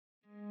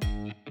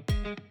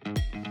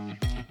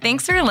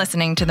Thanks for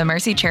listening to the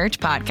Mercy Church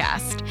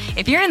podcast.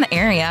 If you're in the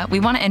area, we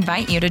want to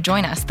invite you to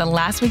join us the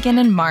last weekend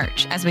in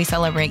March as we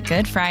celebrate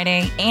Good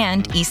Friday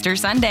and Easter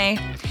Sunday.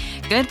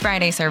 Good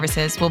Friday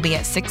services will be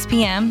at 6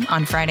 p.m.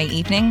 on Friday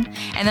evening,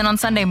 and then on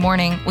Sunday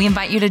morning, we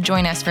invite you to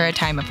join us for a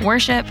time of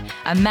worship,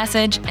 a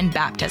message, and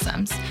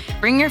baptisms.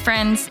 Bring your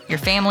friends, your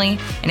family,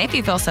 and if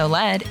you feel so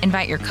led,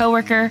 invite your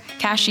coworker,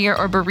 cashier,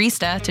 or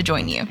barista to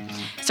join you.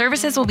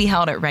 Services will be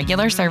held at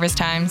regular service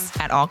times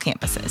at all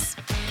campuses.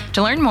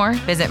 To learn more,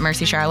 visit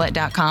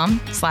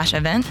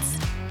mercycharlotte.com/events.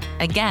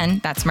 Again,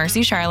 that's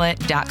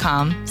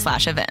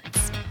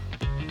mercycharlotte.com/events.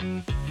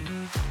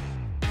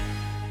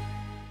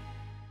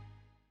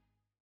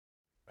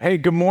 Hey,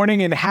 good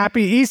morning and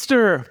happy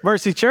Easter,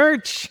 Mercy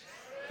Church.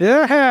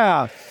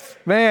 Yeah.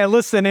 Man,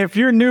 listen, if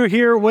you're new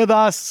here with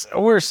us,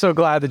 we're so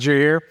glad that you're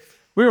here.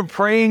 We've been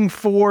praying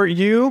for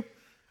you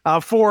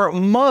for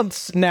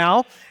months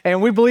now,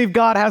 and we believe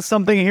God has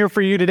something here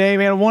for you today,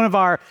 man. One of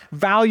our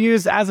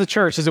values as a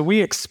church is that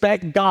we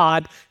expect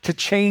God to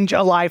change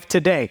a life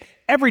today.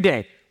 Every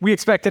day, we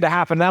expect it to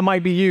happen. That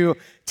might be you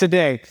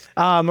today.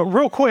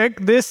 Real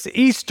quick, this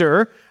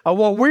Easter,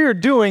 what we're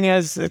doing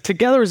as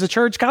together as a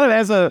church, kind of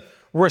as a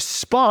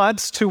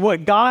response to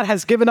what God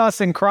has given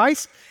us in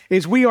Christ,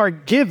 is we are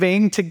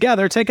giving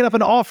together, taking up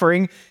an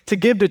offering to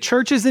give to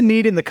churches in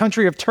need in the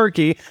country of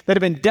Turkey that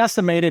have been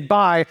decimated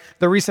by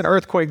the recent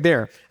earthquake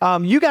there.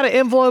 You got an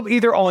envelope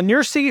either on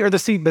your seat or the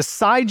seat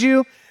beside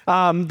you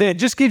that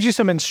just gives you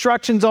some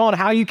instructions on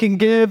how you can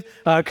give,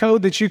 a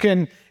code that you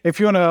can, if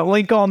you want to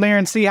link on there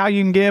and see how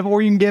you can give,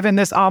 or you can give in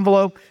this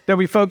envelope. There'll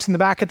be folks in the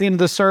back at the end of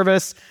the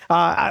service.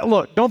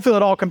 Look, don't feel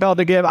at all compelled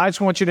to give. I just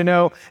want you to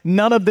know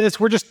none of this,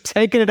 we're just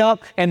taking it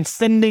up and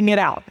sending it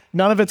out.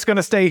 None of it's going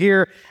to stay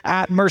here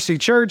at Mercy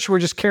Church. We're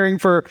just caring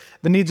for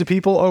the needs of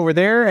people over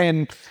there.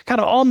 And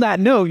kind of on that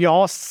note,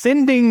 y'all,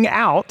 sending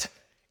out,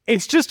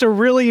 it's just a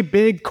really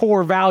big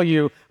core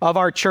value of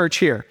our church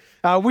here.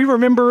 We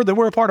remember that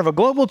we're a part of a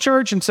global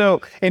church, and so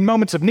in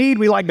moments of need,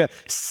 we like to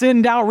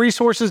send out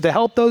resources to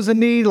help those in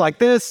need like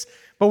this,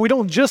 but we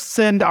don't just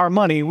send our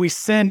money, we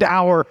send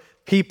our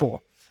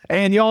people.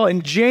 And y'all,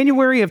 in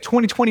January of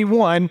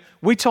 2021,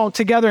 we talked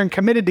together and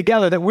committed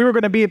together that we were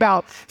going to be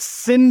about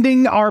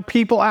sending our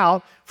people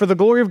out for the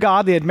glory of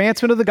God, the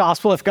advancement of the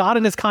gospel. If God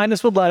in his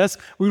kindness would let us,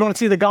 we want to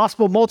see the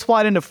gospel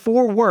multiplied into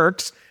 4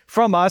 works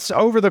from us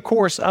over the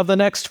course of the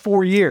next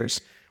 4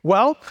 years.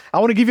 Well, I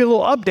want to give you a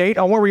little update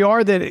on where we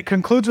are that it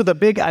concludes with a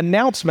big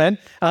announcement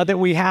that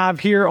we have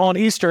here on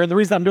Easter. And the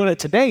reason I'm doing it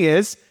today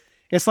is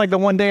it's like the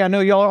one day I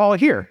know y'all are all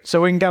here. So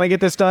we can kind of get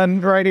this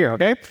done right here,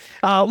 okay?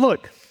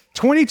 Look,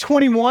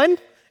 2021,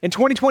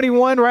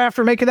 right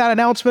after making that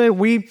announcement,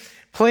 we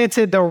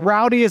planted the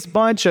rowdiest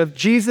bunch of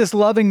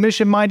Jesus-loving,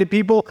 mission-minded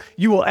people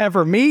you will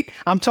ever meet.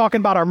 I'm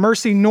talking about our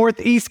Mercy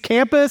Northeast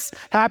campus.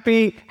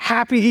 Happy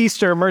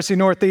Easter, Mercy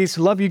Northeast.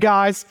 Love you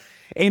guys.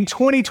 In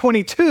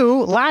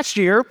 2022, last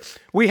year,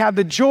 we had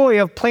the joy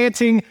of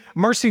planting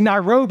Mercy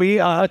Nairobi,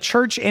 a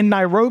church in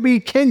Nairobi,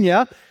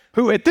 Kenya,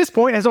 who at this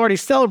point has already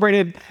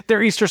celebrated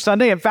their Easter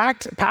Sunday. In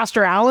fact,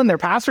 Pastor Allen, their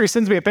pastor, he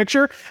sends me a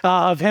picture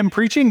of him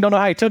preaching. Don't know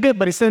how he took it,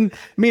 but he sent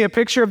me a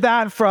picture of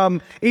that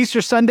from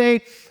Easter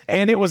Sunday,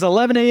 and it was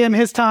 11 a.m.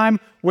 his time,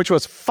 which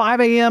was 5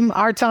 a.m.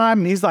 our time,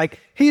 and he's like,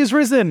 he is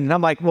risen. And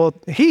I'm like, well,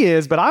 he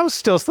is, but I was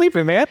still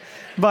sleeping, man.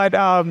 But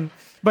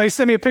he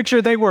sent me a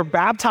picture. They were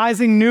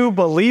baptizing new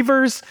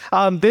believers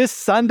this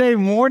Sunday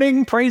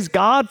morning. Praise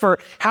God for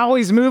how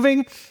he's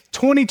moving.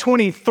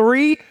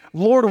 2023,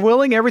 Lord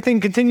willing, everything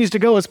continues to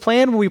go as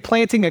planned. We'll be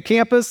planting a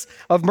campus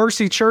of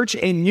Mercy Church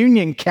in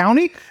Union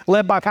County,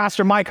 led by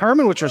Pastor Mike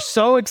Herman, which we're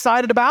so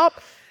excited about.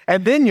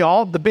 And then,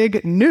 y'all, the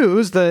big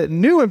news, the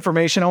new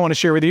information I want to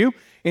share with you.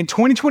 In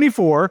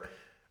 2024,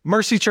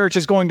 Mercy Church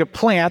is going to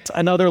plant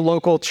another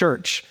local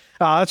church.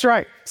 That's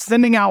right.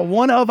 Sending out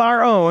one of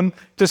our own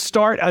to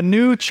start a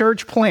new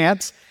church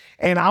plant.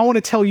 And I want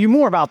to tell you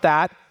more about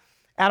that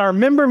at our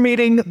member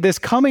meeting this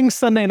coming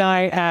Sunday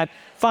night at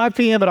 5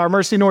 p.m. at our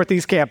Mercy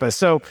Northeast campus.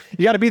 So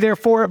you got to be there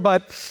for it.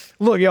 But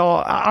look,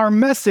 y'all, our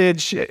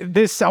message,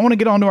 I want to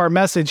get on to our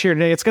message here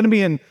today. It's going to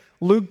be in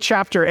Luke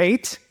chapter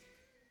 8.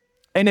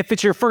 And if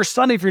it's your first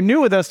Sunday, if you're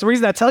new with us, the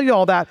reason I tell you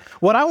all that,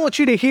 what I want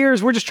you to hear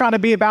is we're just trying to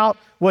be about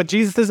what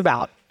Jesus is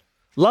about.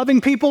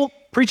 Loving people,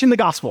 preaching the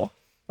gospel.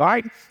 All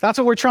right, that's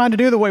what we're trying to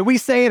do. The way we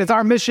say it is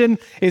our mission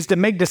is to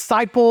make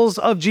disciples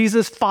of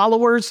Jesus,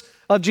 followers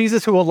of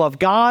Jesus who will love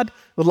God,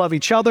 will love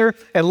each other,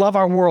 and love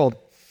our world.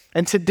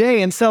 And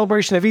today, in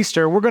celebration of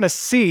Easter, we're going to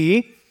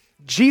see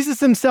Jesus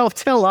himself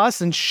tell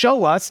us and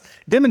show us,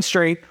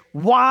 demonstrate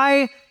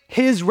why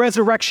his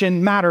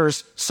resurrection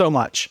matters so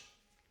much.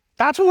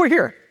 That's what we're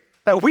here.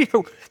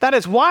 That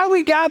is why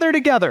we gather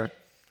together,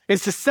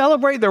 is to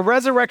celebrate the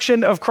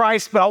resurrection of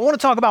Christ. But I want to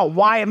talk about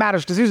why it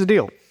matters, because here's the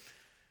deal.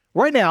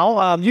 Right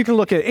now, you can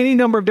look at any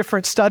number of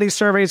different studies,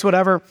 surveys,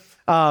 whatever,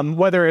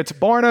 whether it's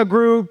Barna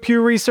Group,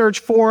 Pew Research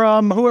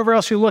Forum, whoever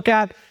else you look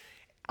at.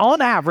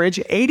 On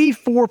average,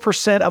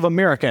 84% of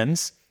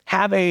Americans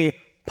have a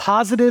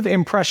positive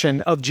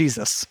impression of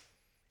Jesus.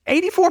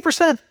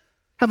 84%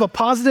 have a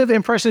positive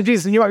impression of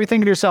Jesus. And you might be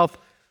thinking to yourself,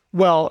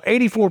 Well,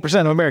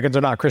 84% of Americans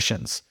are not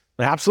Christians.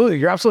 Absolutely,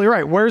 you're absolutely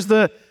right. Where's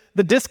the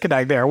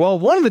disconnect there? Well,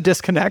 one of the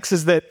disconnects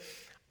is that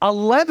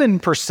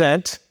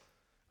 11%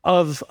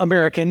 of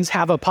Americans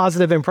have a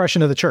positive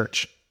impression of the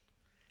church.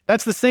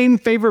 That's the same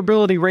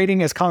favorability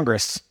rating as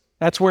Congress.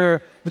 That's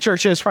where the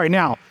church is right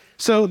now.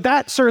 So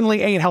that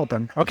certainly ain't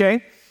helping,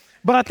 okay?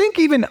 But I think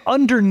even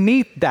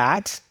underneath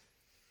that,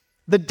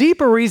 the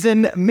deeper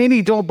reason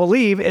many don't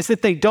believe is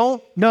that they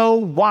don't know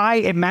why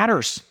it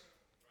matters.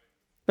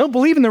 They don't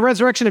believe in the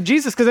resurrection of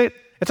Jesus because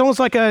it's almost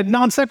like a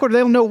non sequitur. They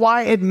don't know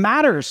why it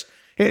matters.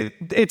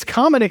 It's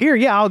common to hear,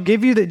 yeah, I'll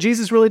give you that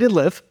Jesus really did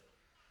live.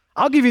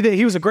 I'll give you that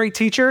he was a great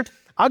teacher.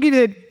 I'll give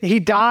you that he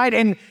died,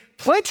 and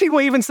plenty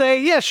will even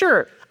say, yeah,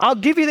 sure, I'll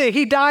give you that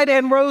he died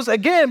and rose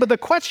again. But the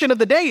question of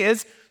the day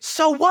is,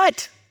 so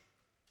what?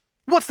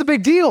 What's the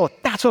big deal?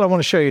 That's what I want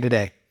to show you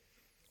today.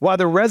 Why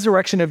the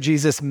resurrection of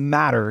Jesus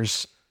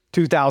matters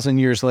 2,000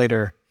 years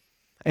later.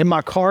 And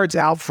my cards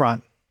out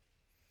front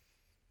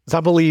is I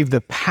believe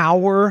the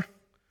power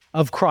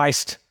of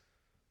Christ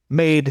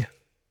made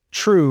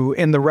true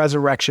in the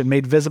resurrection,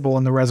 made visible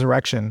in the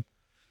resurrection.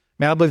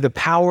 Man, I believe the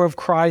power of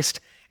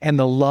Christ and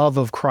the love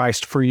of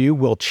Christ for you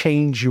will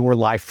change your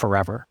life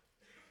forever.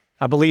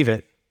 I believe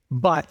it,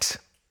 but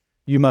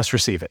you must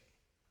receive it.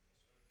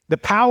 The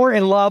power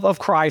and love of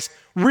Christ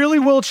really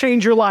will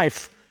change your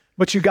life,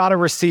 but you got to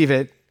receive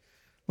it.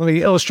 Let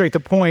me illustrate the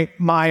point.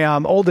 My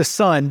oldest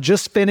son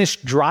just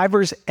finished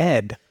driver's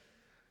ed.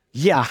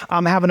 Yeah,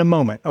 I'm having a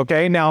moment,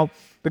 okay? Now,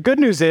 the good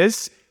news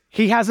is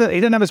he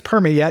doesn't have his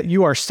permit yet.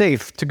 You are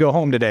safe to go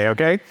home today,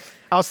 okay?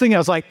 I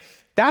was like,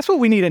 that's what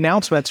we need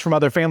announcements from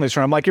other families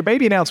from. Like, your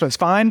baby announcement's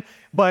fine,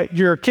 but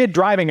your kid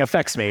driving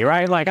affects me,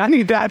 right? Like, I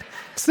need that.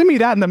 Send me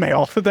that in the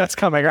mail if that's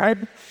coming, right?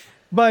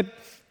 But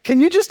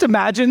can you just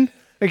imagine,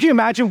 can you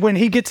imagine when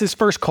he gets his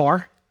first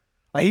car?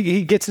 Like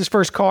he gets his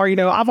first car,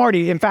 I've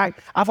already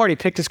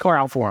picked his car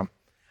out for him.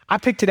 I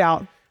picked it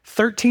out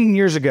 13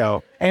 years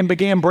ago and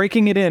began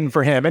breaking it in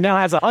for him. And now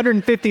has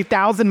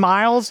 150,000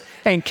 miles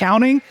and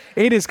counting.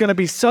 It is going to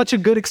be such a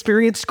good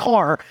experienced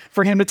car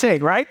for him to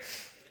take, right?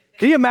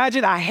 Can you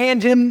imagine? I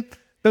hand him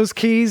those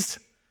keys.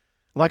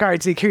 I'm like, all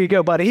right, Zeke, here you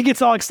go, buddy. He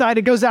gets all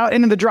excited, goes out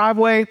into the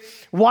driveway,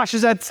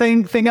 washes that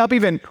same thing up,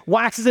 even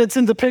waxes it,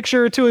 sends a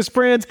picture to his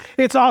friends.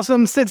 It's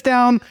awesome, sits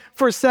down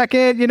for a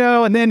second,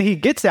 and then he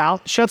gets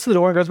out, shuts the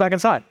door, and goes back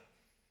inside.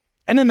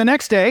 And then the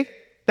next day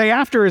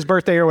after his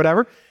birthday or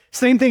whatever,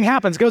 same thing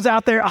happens, goes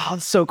out there, oh,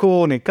 it's so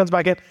cool, and he comes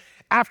back in.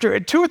 After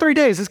 2 or 3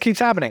 days, this keeps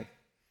happening.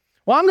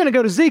 Well, I'm going to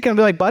go to Zeke and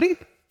be like, buddy,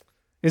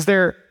 is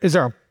there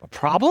a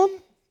problem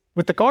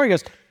with the car? He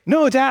goes,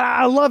 no, Dad,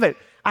 I love it.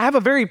 I have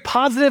a very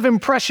positive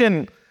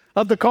impression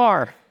of the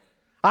car.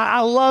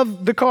 I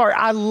love the car.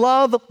 I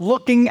love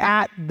looking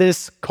at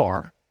this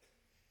car.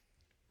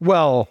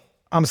 Well,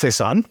 I'm going to say,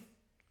 son,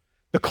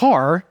 the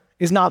car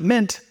is not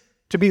meant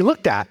to be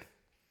looked at.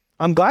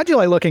 I'm glad you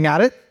like looking at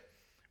it,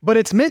 but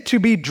it's meant to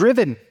be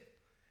driven,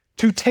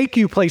 to take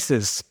you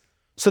places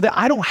so that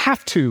I don't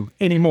have to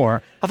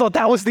anymore. I thought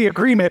that was the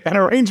agreement and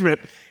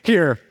arrangement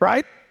here,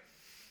 right?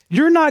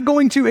 You're not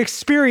going to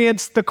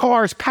experience the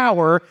car's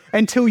power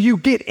until you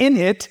get in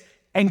it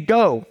and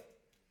go.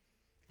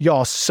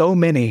 Y'all, so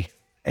many,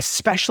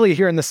 especially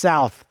here in the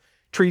South,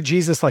 treat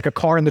Jesus like a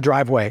car in the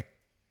driveway.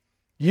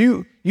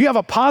 You have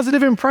a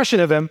positive impression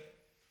of him.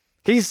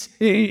 He's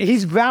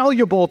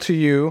valuable to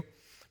you,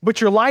 but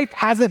your life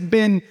hasn't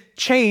been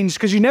changed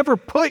because you never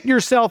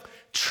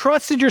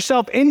trusted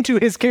yourself into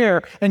his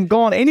care and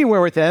gone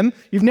anywhere with him.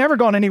 You've never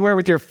gone anywhere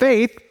with your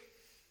faith.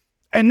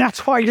 And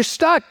that's why you're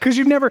stuck, because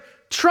you've never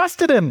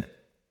trusted him.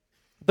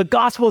 The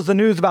gospel is the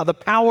news about the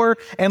power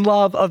and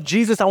love of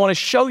Jesus. I want to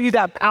show you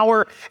that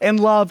power and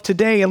love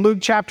today in Luke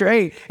chapter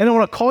 8. And I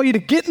want to call you to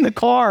get in the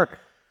car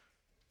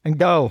and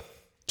go,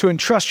 to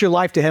entrust your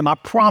life to him. I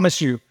promise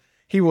you,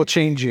 he will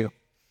change you.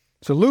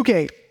 So Luke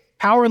 8,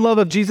 power and love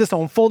of Jesus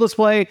on full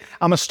display.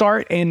 I'm going to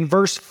start in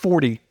verse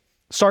 40.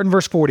 Start in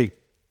verse 40.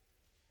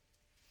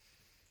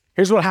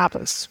 Here's what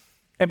happens.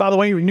 And by the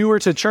way, you're newer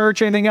to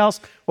church, anything else,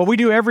 what we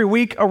do every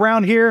week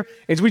around here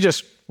is we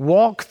just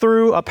walk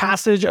through a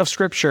passage of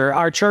scripture.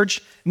 Our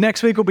church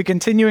next week will be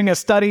continuing a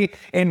study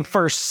in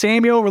 1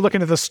 Samuel. We're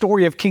looking at the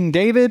story of King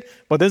David,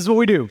 but this is what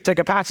we do. Take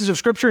a passage of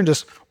scripture and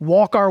just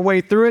walk our way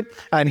through it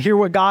and hear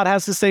what God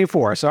has to say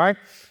for us, all right?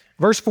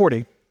 Verse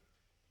 40,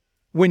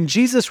 when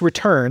Jesus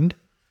returned,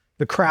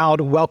 the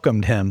crowd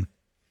welcomed him,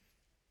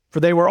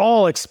 for they were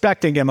all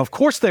expecting him. Of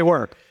course they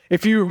were.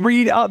 If you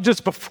read up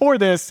just before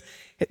this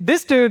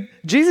dude,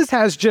 Jesus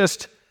has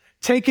just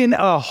taken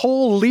a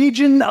whole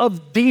legion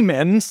of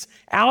demons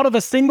out of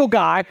a single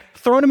guy,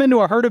 thrown him into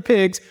a herd of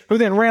pigs, who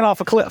then ran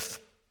off a cliff.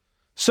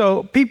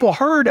 So people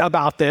heard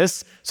about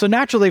this, so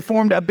naturally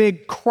formed a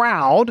big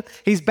crowd.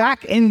 He's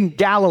back in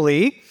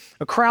Galilee.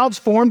 A crowd's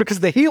formed because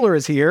the healer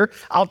is here.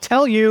 I'll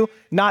tell you,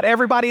 not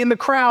everybody in the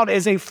crowd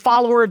is a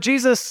follower of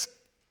Jesus.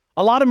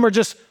 A lot of them are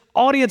just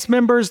audience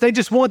members. They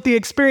just want the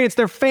experience.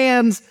 They're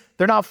fans.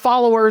 They're not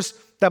followers.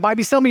 That might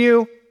be some of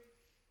you.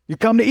 You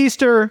come to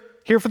Easter,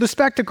 here for the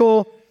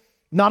spectacle,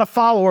 not a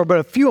follower, but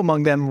a few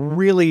among them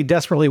really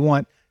desperately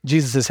want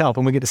Jesus' help,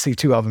 and we get to see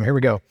two of them. Here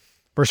we go.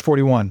 Verse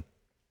 41.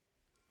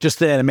 Just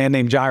then, a man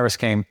named Jairus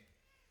came.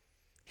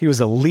 He was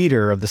a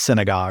leader of the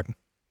synagogue.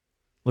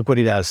 Look what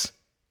he does.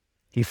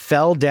 He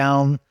fell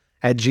down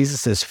at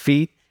Jesus'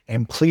 feet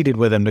and pleaded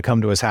with him to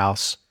come to his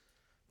house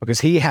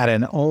because he had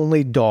an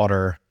only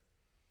daughter,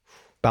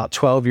 about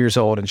 12 years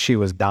old, and she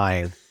was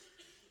dying.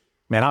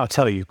 Man, I'll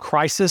tell you,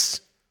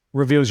 crisis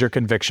reveals your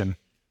conviction.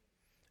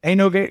 Ain't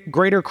no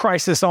greater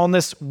crisis on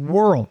this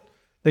world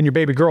than your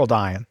baby girl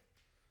dying.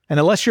 And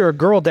unless you're a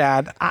girl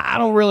dad, I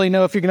don't really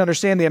know if you can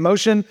understand the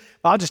emotion.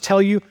 But I'll just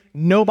tell you,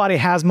 nobody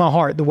has my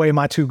heart the way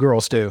my two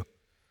girls do.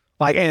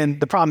 And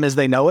the problem is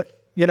they know it,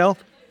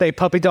 They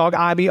puppy dog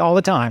Ivy all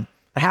the time.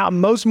 How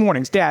most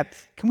mornings, Dad,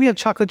 can we have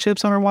chocolate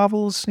chips on our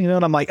waffles? And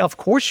I'm like, of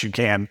course you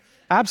can.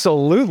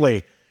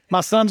 Absolutely.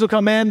 My sons will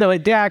come in, they're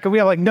like, Dad, can we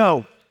have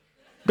no,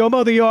 go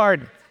mow the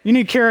yard. You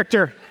need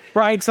character,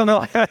 right? Something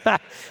like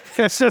that.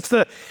 It's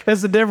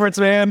the difference,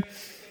 man.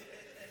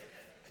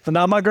 But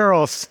not my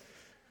girls.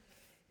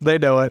 They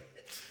know it.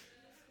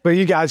 But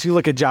you guys, you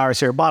look at Jairus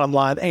here, bottom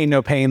line, ain't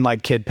no pain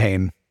like kid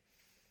pain.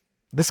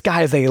 This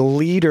guy is a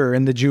leader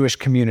in the Jewish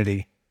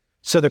community.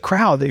 So the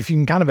crowd, if you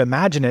can kind of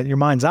imagine it in your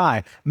mind's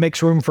eye,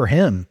 makes room for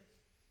him.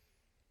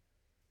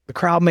 The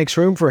crowd makes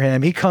room for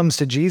him. He comes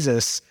to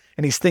Jesus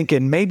and he's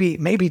thinking,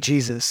 maybe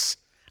Jesus.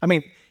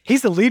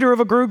 He's the leader of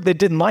a group that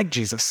didn't like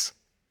Jesus.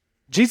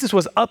 Jesus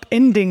was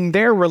upending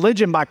their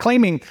religion by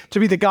claiming to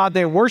be the God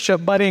they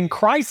worship. But in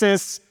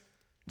crisis,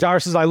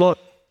 Jairus is like, look,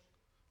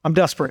 I'm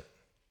desperate.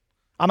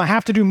 I'm going to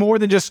have to do more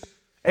than just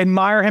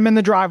admire him in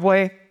the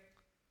driveway.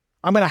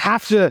 I'm going to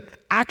have to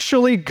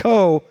actually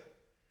go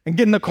and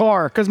get in the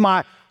car because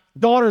my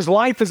daughter's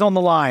life is on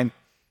the line.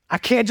 I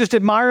can't just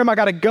admire him. I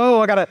got to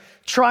go. I got to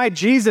try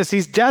Jesus.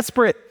 He's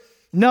desperate.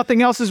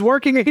 Nothing else is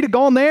working. He'd have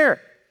gone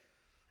there.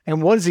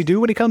 And what does he do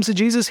when he comes to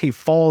Jesus? He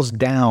falls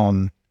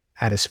down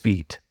at his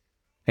feet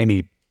and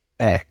he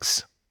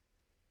begs.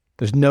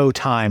 There's no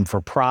time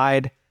for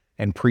pride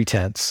and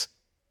pretense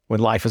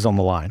when life is on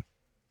the line.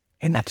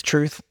 Isn't that the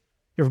truth?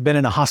 You ever been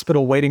in a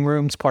hospital waiting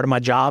room? It's part of my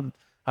job.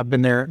 I've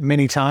been there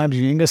many times.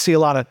 You're going to see a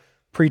lot of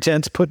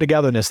pretense, put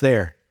togetherness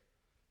there.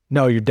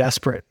 No, you're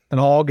desperate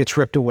and all gets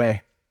ripped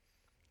away.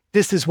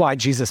 This is why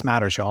Jesus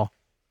matters, y'all.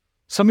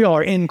 Some of y'all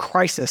are in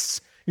crisis.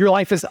 Your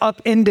life is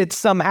upended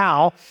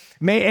somehow.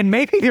 And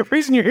maybe the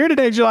reason you're here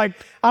today is you're like,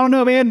 I don't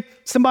know, man,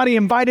 somebody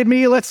invited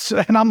me.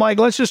 And I'm like,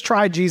 let's just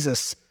try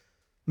Jesus.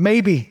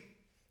 Maybe.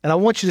 And I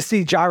want you to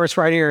see Jairus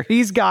right here.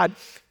 He's got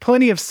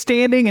plenty of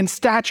standing and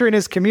stature in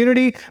his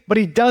community, but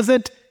he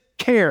doesn't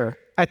care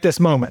at this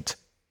moment.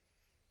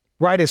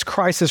 Right as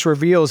crisis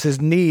reveals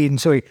his need,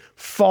 and so he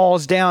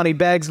falls down. He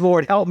begs,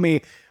 Lord, help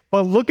me.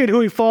 But look at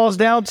who he falls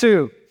down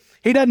to.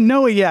 He doesn't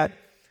know it yet,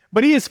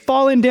 but he is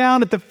falling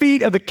down at the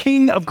feet of the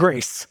King of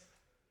Grace.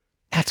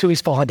 That's who he's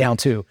falling down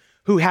to,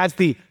 who has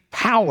the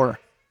power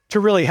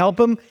to really help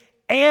him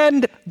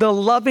and the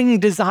loving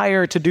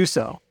desire to do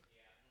so.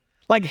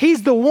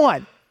 He's the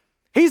one.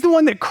 He's the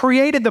one that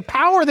created the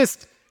power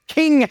this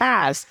king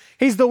has.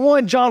 He's the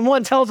one, John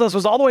 1 tells us,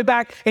 was all the way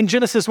back in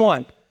Genesis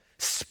 1,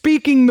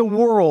 speaking the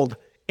world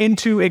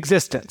into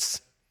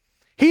existence.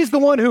 He's the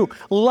one who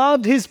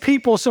loved his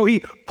people, so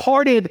he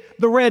parted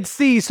the Red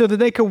Sea so that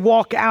they could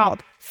walk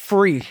out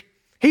free.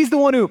 He's the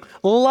one who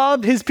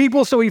loved his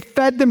people, so he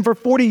fed them for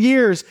 40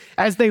 years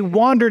as they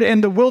wandered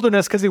in the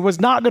wilderness because he was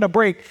not going to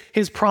break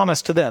his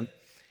promise to them.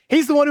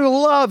 He's the one who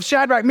loved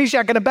Shadrach,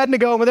 Meshach, and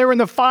Abednego when they were in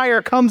the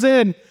fire, comes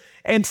in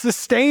and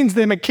sustains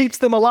them and keeps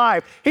them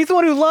alive. He's the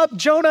one who loved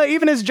Jonah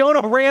even as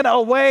Jonah ran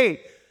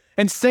away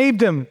and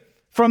saved him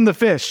from the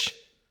fish,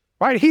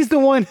 right? He's the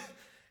one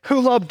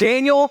who loved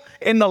Daniel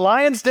in the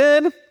lion's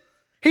den.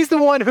 He's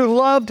the one who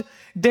loved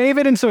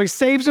David, and so he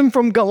saves him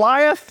from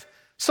Goliath.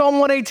 Psalm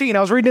 118, I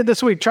was reading it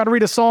this week, trying to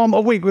read a psalm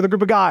a week with a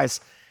group of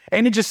guys.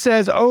 And it just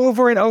says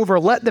over and over,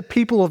 let the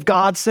people of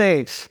God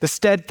say, the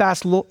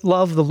steadfast love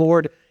of the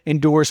Lord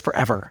endures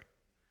forever.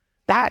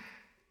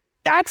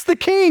 That's the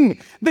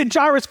king that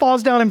Jairus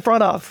falls down in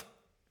front of.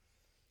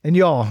 And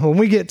y'all, when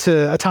we get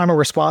to a time of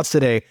response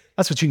today,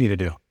 that's what you need to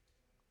do.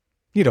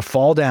 You need to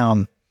fall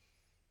down.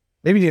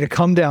 Maybe you need to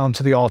come down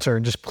to the altar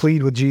and just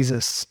plead with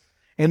Jesus.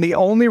 And the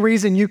only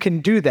reason you can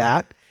do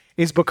that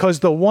is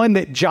because the one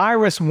that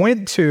Jairus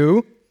went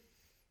to,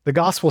 the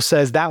gospel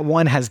says that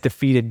one has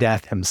defeated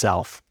death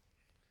himself.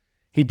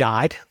 He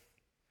died,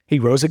 he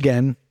rose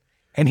again,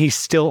 and he's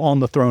still on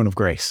the throne of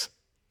grace.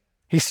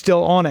 He's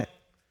still on it,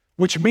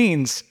 which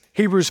means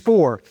Hebrews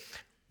 4,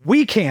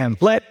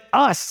 let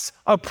us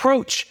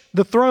approach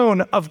the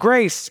throne of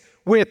grace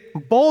with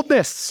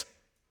boldness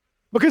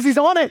because he's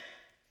on it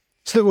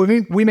so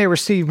that we may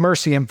receive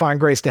mercy and find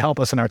grace to help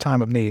us in our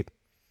time of need.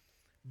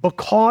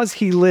 Because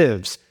he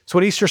lives, it's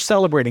what Easter's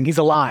celebrating. He's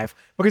alive.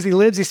 Because he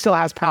lives, he still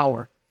has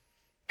power.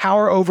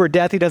 Power over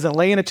death. He doesn't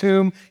lay in a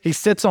tomb. He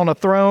sits on a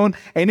throne,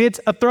 and it's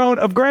a throne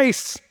of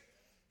grace.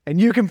 And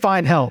you can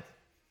find help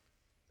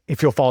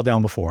if you'll fall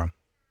down before him.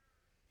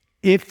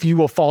 If you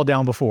will fall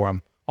down before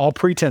him, all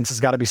pretense has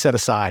got to be set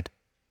aside.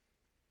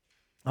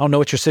 I don't know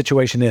what your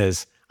situation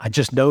is. I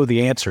just know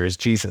the answer is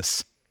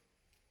Jesus.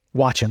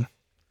 Watch him.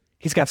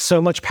 He's got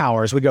so much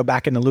power. As we go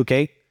back into Luke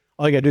 8,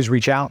 all you got to do is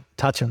reach out,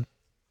 touch him,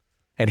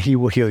 and he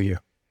will heal you.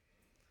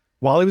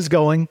 While he was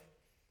going,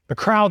 the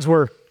crowds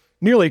were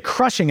nearly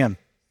crushing him.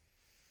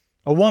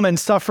 A woman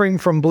suffering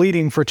from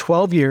bleeding for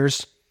 12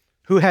 years,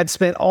 who had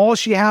spent all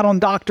she had on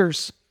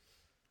doctors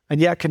and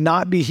yet could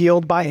not be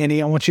healed by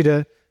any. I want you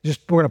to we're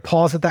going to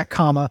pause at that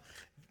comma.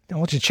 I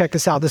want you to check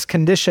this out. This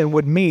condition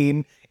would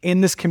mean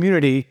in this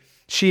community,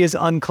 she is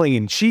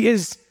unclean. She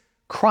is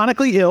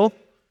chronically ill.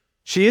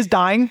 She is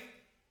dying.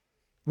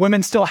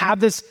 Women still have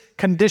this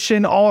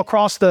condition all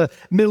across the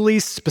Middle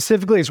East,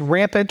 specifically. It's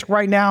rampant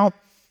right now.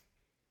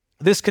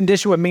 This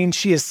condition would mean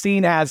she is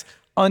seen as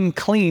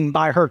unclean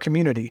by her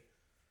community.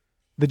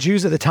 The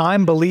Jews at the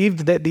time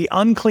believed that the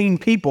unclean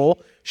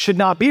people should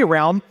not be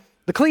around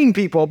the clean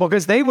people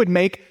because they would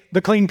make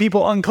the clean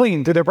people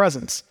unclean through their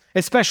presence,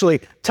 especially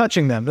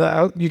touching them.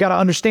 You got to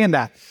understand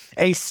that.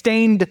 A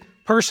stained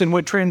person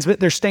would transmit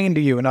their stain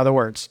to you, in other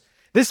words.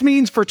 This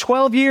means for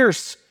 12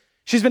 years,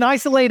 she's been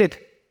isolated,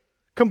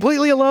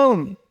 completely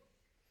alone.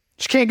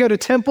 She can't go to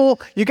temple.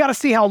 You got to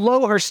see how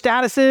low her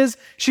status is.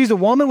 She's a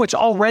woman, which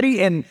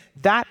already in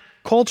that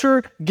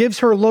culture gives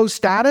her low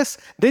status.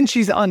 Then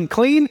she's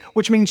unclean,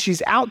 which means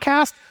she's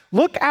outcast.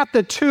 Look at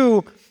the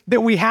two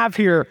that we have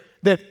here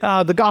that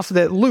the gospel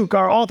that Luke,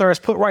 our author, has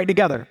put right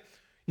together.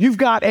 You've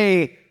got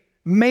a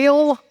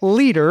male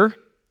leader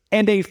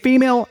and a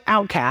female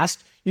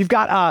outcast. You've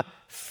got a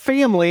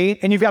family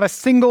and you've got a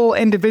single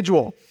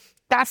individual.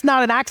 That's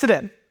not an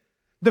accident.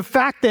 The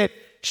fact that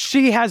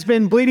she has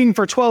been bleeding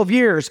for 12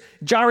 years.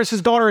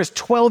 Jairus' daughter is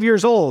 12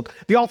 years old.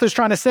 The author's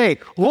trying to say,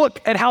 look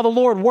at how the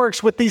Lord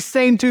works with these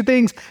same two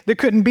things that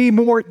couldn't be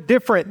more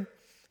different.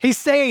 He's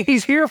saying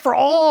he's here for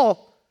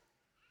all.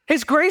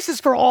 His grace is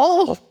for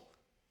all.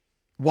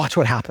 Watch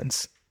what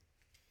happens.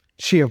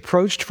 She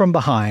approached from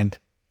behind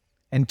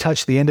and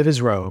touched the end of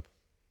his robe.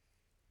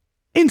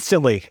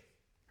 Instantly,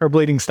 her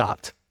bleeding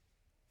stopped.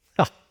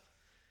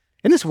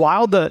 Isn't this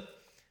wild?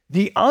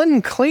 The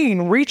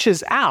unclean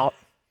reaches out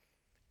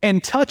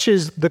and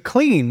touches the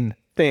clean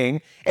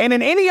thing. And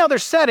in any other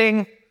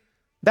setting,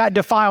 that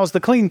defiles the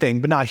clean thing,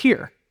 but not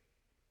here.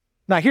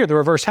 Not here, the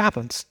reverse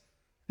happens.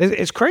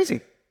 It's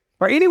crazy.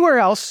 Or anywhere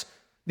else,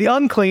 the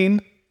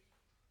unclean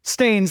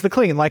stains the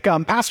clean. Like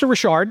Pastor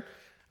Richard,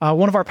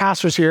 one of our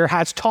pastors here,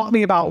 has taught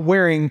me about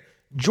wearing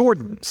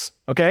Jordans,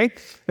 okay?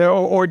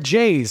 Or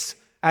J's,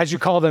 as you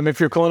call them if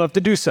you're cool enough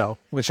to do so,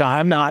 which I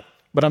am not,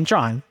 but I'm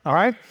trying, all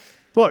right?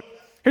 Look,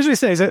 here's what he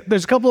says.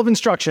 There's a couple of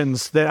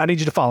instructions that I need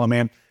you to follow,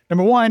 man.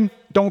 Number one,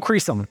 don't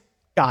crease them.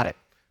 Got it.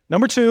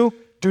 Number two,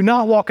 do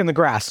not walk in the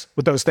grass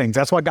with those things.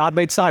 That's why God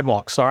made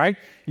sidewalks, all right?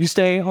 You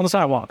stay on the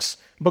sidewalks.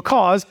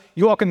 Because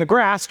you walk in the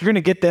grass, you're going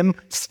to get them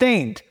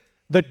stained.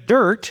 The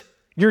dirt,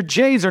 your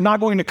J's are not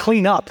going to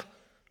clean up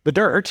the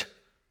dirt.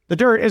 The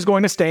dirt is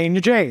going to stain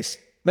your J's.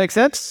 Make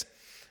sense?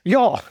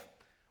 Y'all,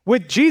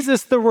 with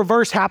Jesus, the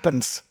reverse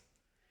happens.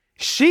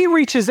 She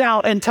reaches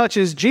out and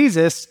touches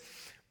Jesus,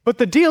 but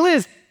the deal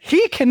is,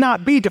 he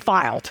cannot be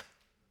defiled.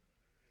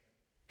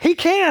 He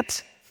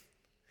can't.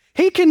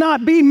 He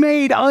cannot be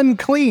made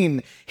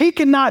unclean. He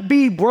cannot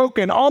be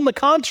broken. On the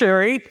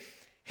contrary,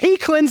 he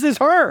cleanses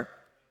her.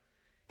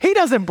 He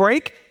doesn't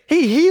break.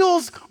 He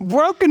heals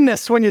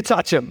brokenness when you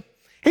touch him.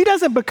 He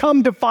doesn't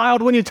become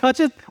defiled when you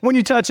touch it. When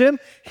you touch him,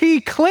 he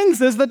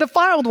cleanses the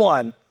defiled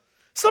one.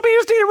 Some of you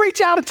just need to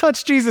reach out and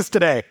touch Jesus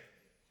today.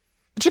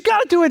 But you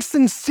got to do it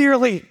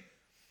sincerely,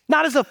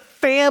 not as a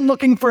fan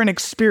looking for an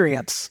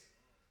experience,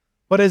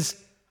 but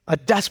as a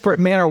desperate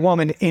man or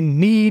woman in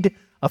need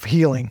of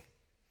healing.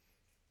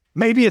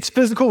 Maybe it's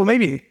physical,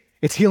 maybe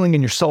it's healing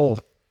in your soul.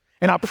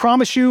 And I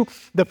promise you,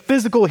 the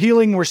physical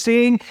healing we're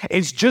seeing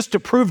is just to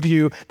prove to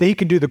you that he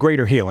can do the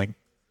greater healing.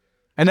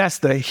 And that's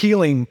the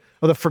healing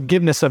of the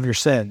forgiveness of your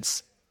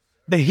sins,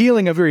 the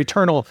healing of your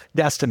eternal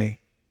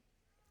destiny.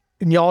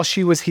 And y'all,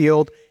 she was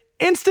healed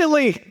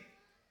instantly.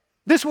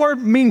 This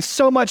word means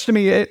so much to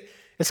me.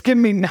 It's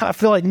given me, I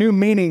feel like, new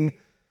meaning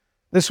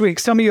this week.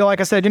 Some of you, like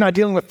I said, you're not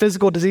dealing with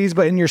physical disease,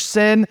 but in your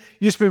sin,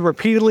 you just been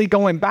repeatedly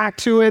going back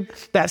to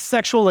it. That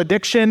sexual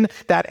addiction,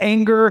 that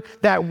anger,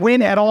 that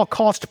win at all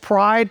cost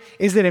pride,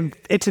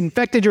 it's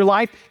infected your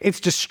life.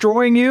 It's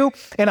destroying you.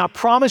 And I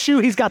promise you,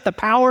 he's got the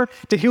power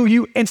to heal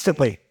you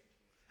instantly.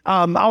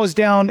 I was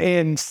down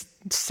in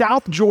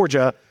South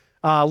Georgia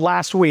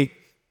last week.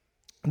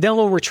 Did a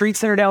little retreat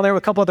center down there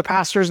with a couple other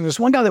pastors. And there's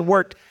one guy that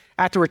worked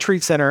at the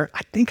retreat center.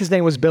 I think his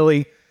name was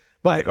Billy,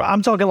 but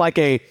I'm talking like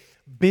a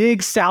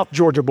big South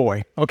Georgia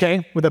boy,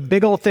 okay, with a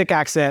big old thick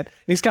accent.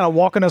 And he's kind of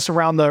walking us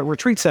around the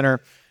retreat center.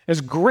 It was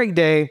a great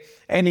day.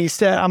 And he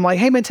said, I'm like,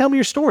 hey man, tell me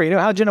your story. You know,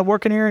 how'd you end up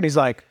working here? And he's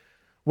like,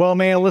 well,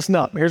 man, listen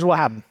up. Here's what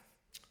happened.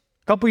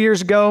 A couple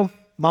years ago,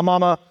 my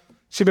mama,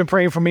 she'd been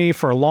praying for me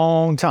for a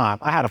long time.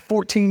 I had a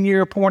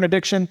 14-year porn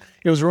addiction.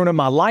 It was ruining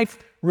my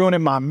life,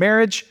 ruining my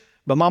marriage.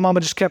 But my mama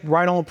just kept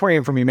right on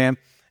praying for me, man.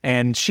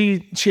 And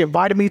she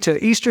invited me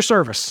to Easter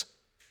service.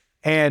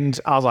 And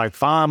I was like,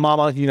 fine,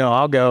 mama,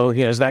 I'll go.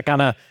 It's that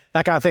kind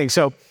of thing.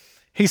 So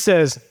he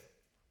says,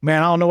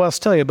 man, I don't know what else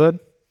to tell you, bud.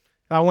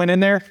 I went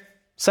in there,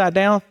 sat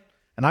down,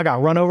 and I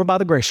got run over by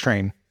the grace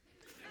train.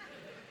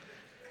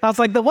 I was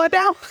like, the what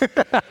now? He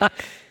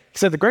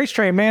said, the grace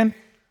train, man,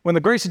 when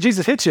the grace of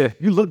Jesus hits you,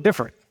 you look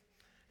different.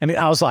 And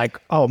I was like,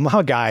 oh,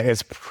 my guy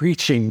is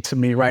preaching to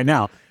me right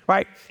now,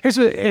 right? Here's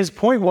what his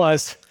point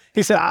was.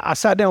 He said, I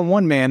sat down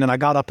one man and I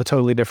got up a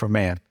totally different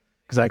man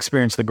because I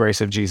experienced the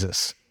grace of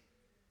Jesus.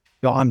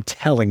 Y'all, I'm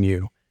telling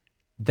you,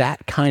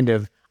 that kind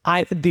of,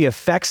 the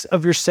effects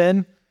of your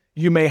sin,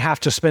 you may have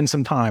to spend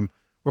some time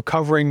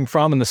recovering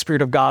from, and the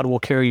Spirit of God will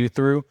carry you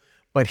through,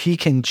 but he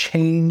can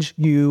change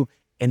you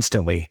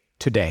instantly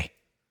today.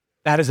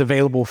 That is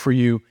available for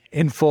you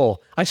in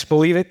full. I just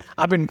believe it.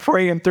 I've been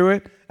praying through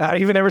it.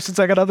 Even ever since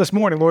I got up this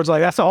morning, Lord's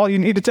like, that's all you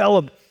need to tell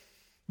him.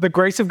 The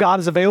grace of God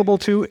is available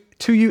to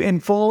you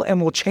in full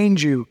and will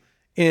change you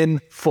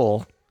in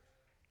full.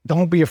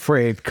 Don't be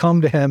afraid.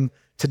 Come to him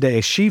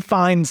today. She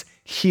finds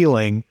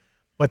healing,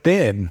 but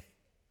then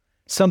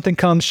something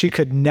comes she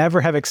could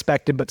never have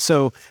expected, but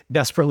so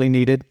desperately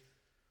needed.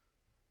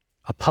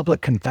 A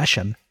public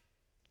confession.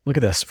 Look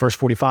at this, verse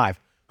 45.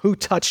 Who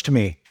touched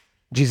me?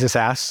 Jesus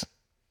asks.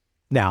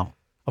 Now,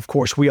 of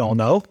course, we all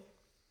know,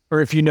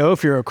 or if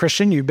you're a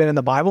Christian, you've been in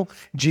the Bible,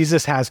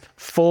 Jesus has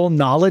full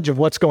knowledge of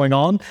what's going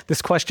on.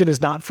 This question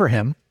is not for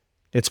him.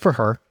 It's for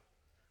her.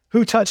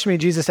 Who touched me?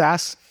 Jesus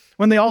asks.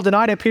 When they all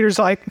denied it, Peter's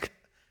like,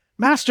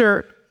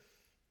 Master,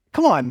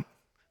 come on.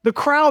 The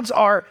crowds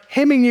are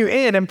hemming you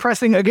in and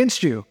pressing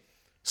against you.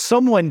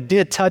 Someone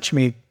did touch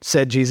me,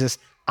 said Jesus.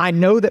 I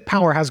know that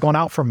power has gone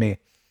out from me.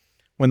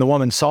 When the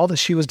woman saw that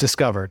she was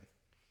discovered,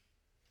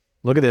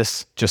 look at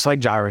this, just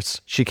like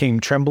Jairus, she came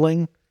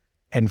trembling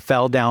and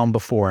fell down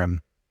before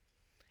him.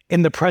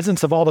 In the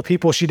presence of all the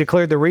people, she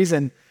declared the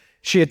reason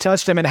she had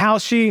touched him and how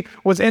she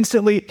was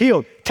instantly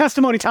healed.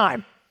 Testimony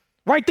time,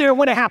 right there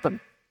when it happened.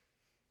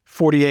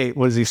 48,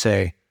 what does he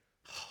say?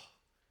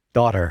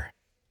 Daughter,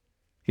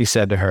 he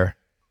said to her,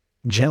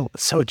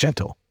 so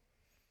gentle.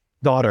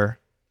 Daughter,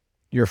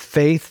 your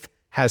faith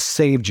has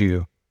saved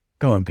you.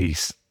 Go in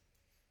peace.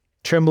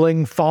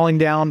 Trembling, falling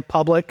down,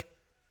 public.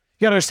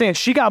 You gotta understand,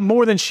 she got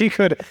more than she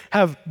could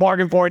have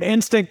bargained for, an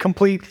instant,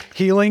 complete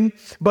healing,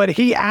 but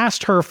he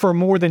asked her for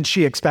more than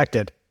she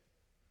expected.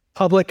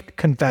 Public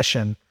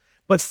confession.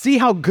 But see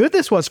how good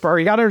this was for her.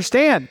 You gotta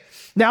understand.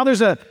 Now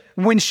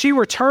when she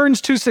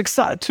returns to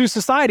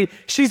society,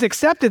 she's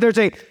accepted. There's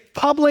a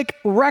public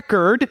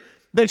record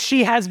that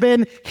she has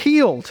been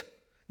healed.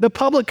 The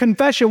public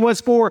confession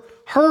was for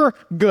her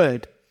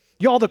good.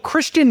 Y'all, the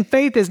Christian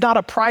faith is not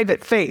a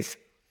private faith.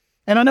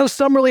 And I know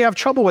some really have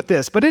trouble with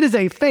this, but it is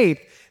a faith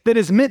that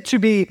is meant to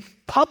be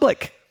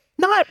public,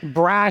 not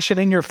brash and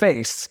in your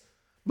face,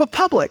 but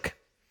public.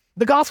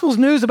 The gospel's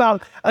news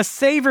about a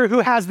Savior who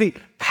has the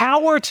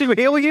power to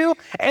heal you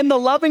and the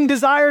loving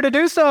desire to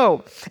do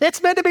so.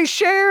 It's meant to be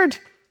shared.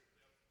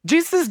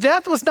 Jesus'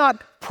 death was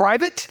not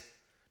private,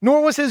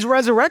 nor was his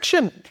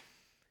resurrection.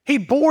 He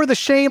bore the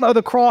shame of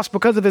the cross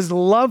because of his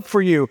love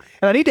for you.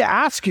 And I need to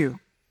ask you,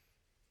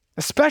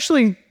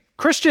 especially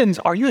Christians,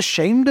 are you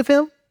ashamed of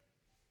him?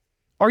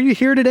 Are you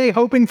here today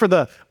hoping for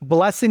the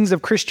blessings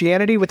of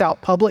Christianity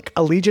without public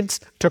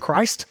allegiance to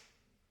Christ?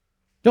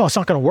 No, it's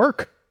not going to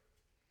work.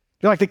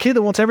 You're like the kid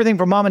that wants everything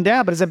from mom and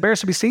dad, but is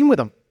embarrassed to be seen with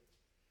them.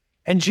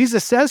 And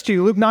Jesus says to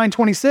you, Luke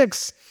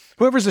 9:26,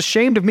 whoever's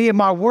ashamed of me and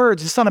my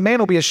words, the Son of Man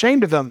will be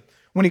ashamed of them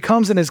when he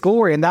comes in his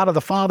glory and that of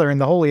the Father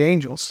and the holy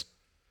angels.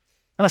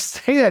 And I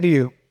say that to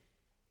you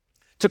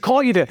to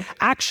call you to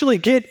actually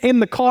get in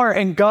the car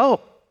and go,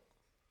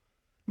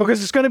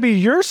 because it's going to be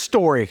your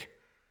story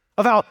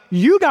of how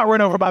you got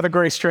run over by the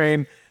grace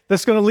train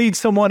that's going to lead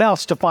someone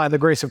else to find the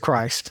grace of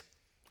Christ.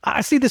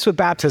 I see this with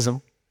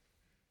baptism.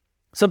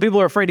 Some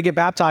people are afraid to get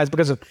baptized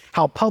because of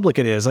how public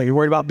it is. Like you're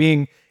worried about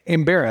being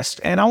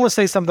embarrassed. And I want to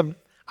say something.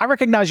 I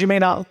recognize you may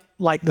not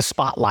like the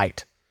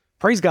spotlight.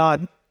 Praise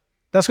God.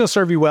 That's going to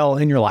serve you well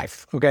in your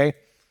life, okay?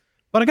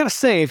 But I got to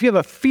say, if you have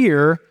a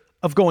fear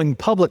of going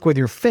public with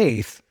your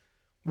faith,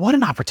 what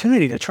an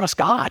opportunity to trust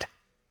God.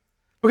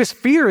 Because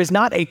fear is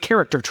not a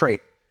character trait.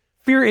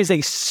 Fear is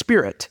a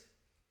spirit.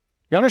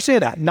 You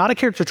understand that? Not a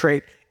character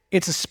trait.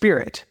 It's a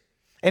spirit.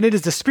 And it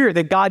is the spirit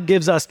that God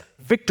gives us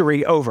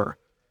victory over.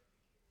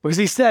 Because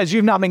he says,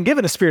 you've not been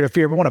given a spirit of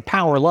fear, but one of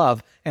power,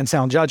 love, and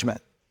sound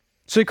judgment.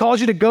 So he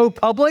calls you to go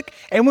public.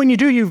 And when you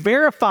do, you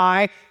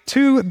verify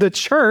to the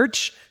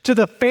church, to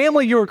the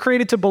family you were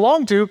created to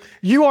belong to,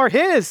 you are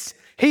his.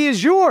 He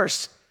is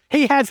yours.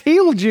 He has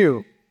healed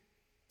you.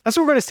 That's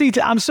what we're going to see.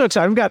 I'm so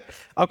excited. We've got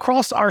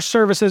across our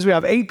services, we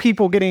have 8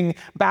 people getting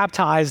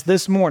baptized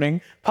this morning,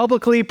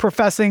 publicly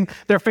professing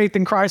their faith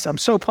in Christ. I'm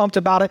so pumped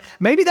about it.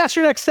 Maybe that's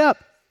your next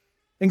step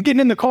in getting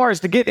in the cars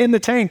to get in the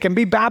tank and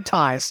be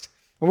baptized.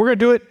 And we're going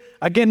to do it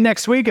again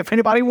next week if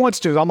anybody wants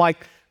to. I'm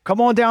like,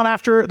 come on down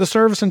after the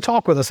service and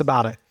talk with us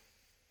about it.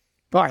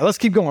 All right, let's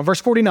keep going.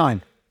 Verse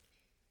 49.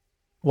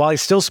 While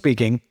he's still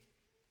speaking,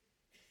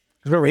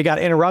 remember he got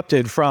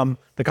interrupted from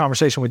the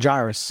conversation with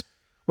Jairus.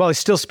 While he's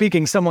still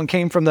speaking, someone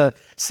came from the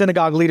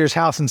synagogue leader's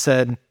house and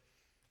said,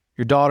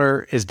 your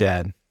daughter is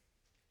dead.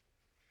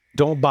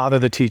 Don't bother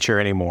the teacher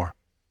anymore.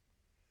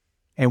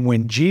 And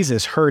when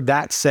Jesus heard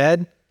that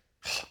said,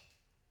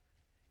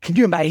 Can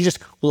you imagine? He just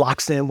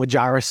locks in with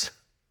Jairus.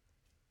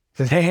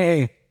 Says,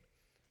 hey,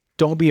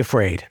 don't be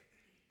afraid.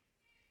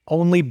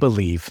 Only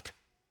believe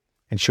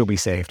and she'll be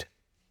saved.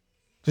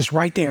 Just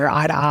right there,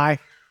 eye to eye.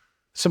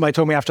 Somebody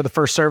told me after the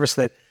first service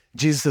that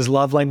Jesus'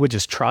 love language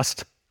is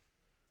trust.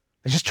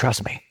 Just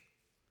trust me.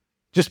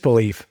 Just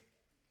believe.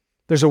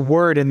 There's a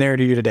word in there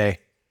to you today.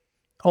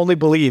 Only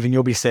believe and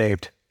you'll be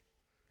saved.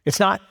 It's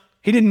not,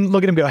 he didn't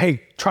look at him and go,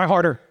 hey, try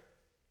harder.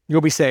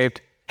 You'll be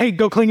saved. Hey,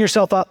 go clean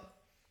yourself up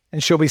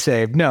and she'll be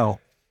saved. No,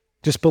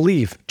 just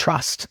believe,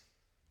 trust,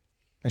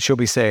 and she'll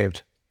be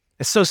saved.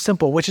 It's so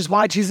simple, which is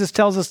why Jesus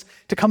tells us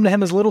to come to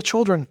him as little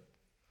children.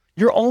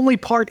 Your only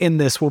part in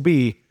this will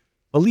be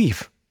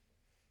believe.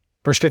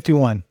 Verse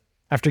 51,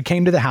 after he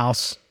came to the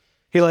house,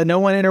 he let no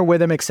one enter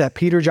with him except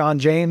Peter, John,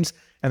 James,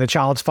 and the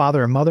child's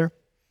father and mother.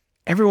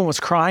 Everyone was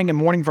crying and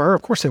mourning for her.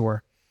 Of course they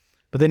were.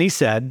 But then he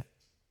said,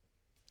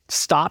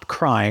 stop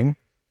crying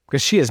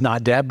because she is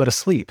not dead, but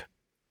asleep.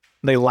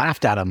 And they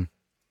laughed at him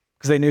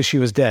because they knew she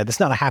was dead. That's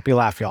not a happy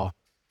laugh, y'all.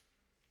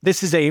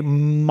 This is a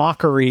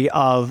mockery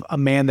of a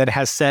man that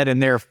has said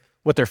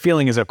what they're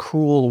feeling is a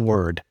cruel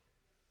word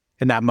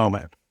in that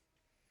moment.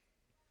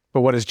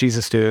 But what does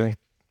Jesus do?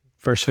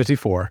 Verse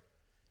 54,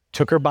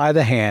 took her by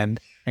the hand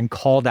and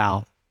called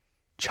out,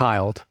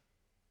 child,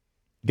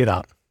 get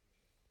up.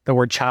 The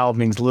word child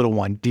means little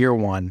one, dear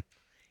one.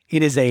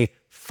 It is a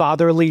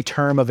fatherly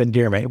term of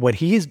endearment. What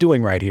he is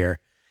doing right here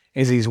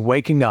is he's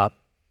waking up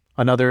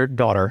another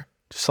daughter,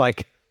 just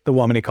like the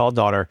woman he called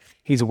daughter.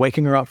 He's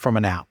waking her up from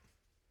a nap.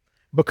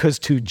 Because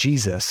to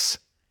Jesus,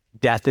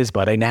 death is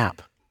but a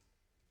nap.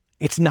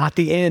 It's not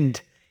the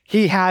end.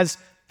 He has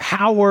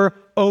power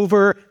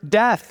over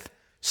death.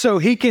 So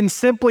he can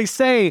simply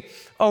say,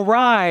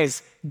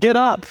 arise, get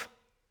up.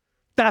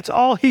 That's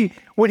all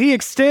when he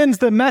extends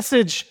the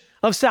message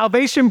of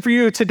salvation for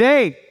you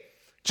today.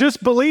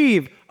 Just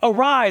believe,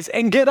 arise,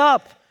 and get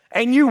up,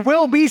 and you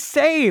will be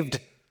saved.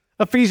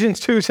 Ephesians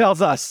 2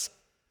 tells us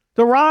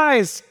to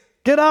rise,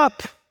 get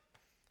up.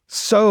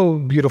 So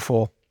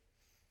beautiful.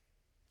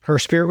 Her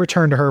spirit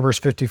returned to her, verse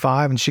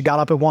 55, and she got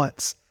up at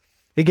once.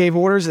 He gave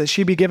orders that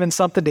she be given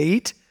something to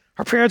eat.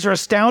 Her parents are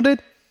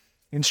astounded.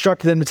 He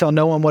instructed them to tell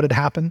no one what had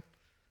happened.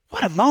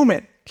 What a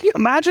moment. Can you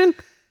imagine?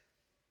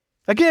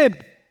 Again,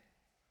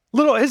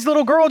 his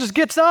little girl just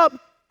gets up,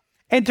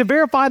 and to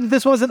verify that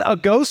this wasn't a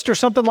ghost or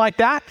something like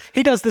that,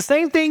 he does the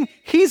same thing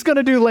he's going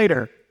to do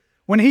later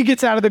when he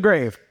gets out of the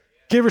grave.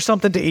 Give her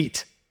something to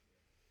eat.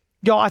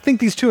 Y'all, I think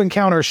these two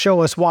encounters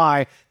show us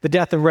why the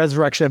death and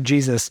resurrection of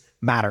Jesus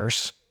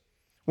matters.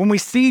 When we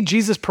see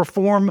Jesus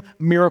perform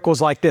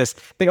miracles like this,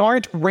 they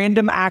aren't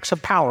random acts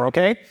of power,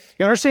 okay?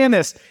 You understand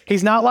this?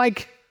 He's not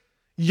like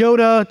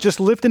Yoda just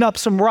lifting up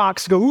some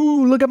rocks, go,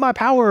 ooh, look at my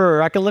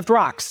power, I can lift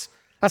rocks.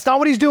 That's not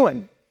what he's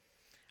doing.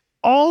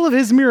 All of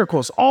his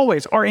miracles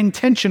always are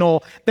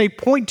intentional. They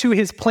point to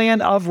his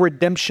plan of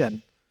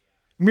redemption.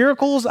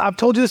 Miracles, I've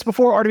told you this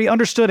before, are to be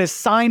understood as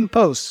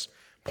signposts,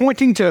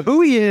 pointing to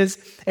who he is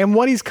and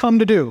what he's come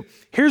to do.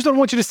 Here's what I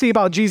want you to see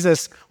about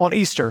Jesus on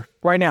Easter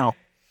right now.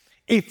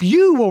 If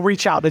you will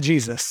reach out to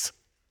Jesus,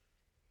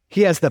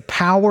 he has the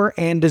power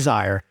and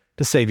desire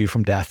to save you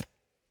from death.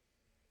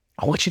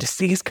 I want you to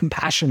see his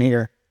compassion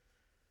here.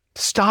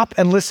 Stop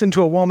and listen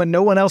to a woman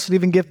no one else would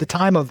even give the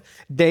time of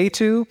day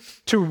to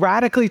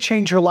radically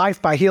change her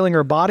life by healing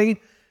her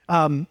body.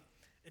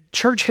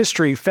 Church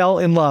history fell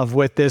in love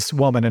with this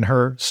woman and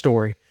her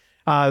story.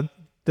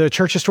 The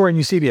church historian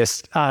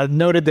Eusebius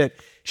noted that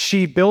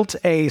she built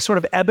a sort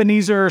of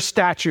Ebenezer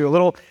statue, a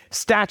little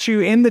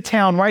statue in the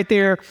town right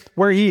there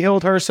where he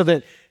healed her so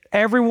that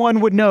everyone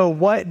would know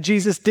what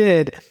Jesus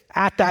did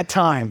at that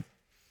time.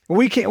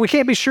 We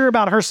can't be sure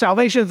about her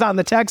salvation. It's not in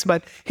the text,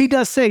 but he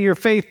does say your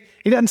faith,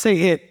 he doesn't say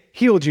it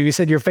healed you. He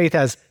said your faith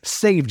has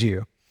saved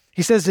you.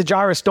 He says to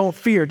Jairus, don't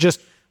fear,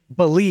 just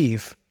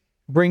believe.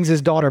 Brings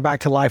his daughter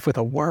back to life with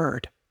a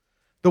word.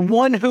 The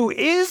one who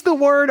is the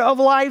word of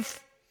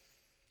life,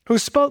 who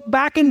spoke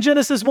back in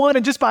Genesis 1,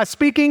 and just by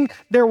speaking,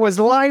 there was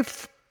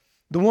life.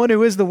 The one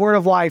who is the word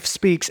of life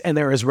speaks, and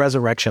there is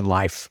resurrection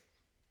life.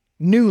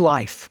 New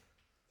life.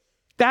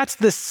 That's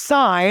the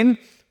sign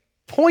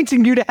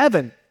pointing you to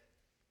heaven.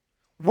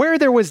 Where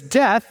there was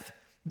death,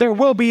 there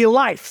will be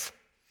life.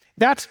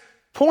 That's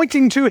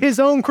pointing to his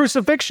own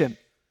crucifixion.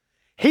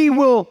 He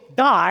will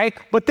die,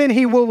 but then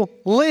he will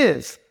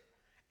live.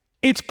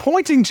 It's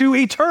pointing to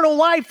eternal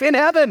life in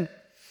heaven,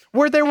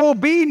 where there will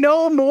be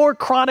no more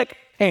chronic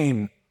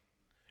pain.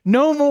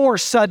 No more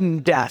sudden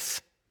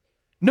death,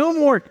 no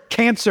more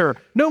cancer,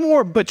 no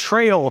more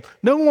betrayal,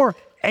 no more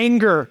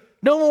anger,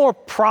 no more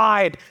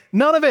pride,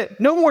 none of it,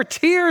 no more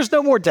tears,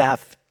 no more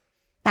death.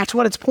 That's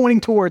what it's pointing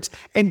towards.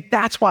 And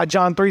that's why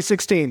John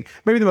 3:16,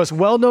 maybe the most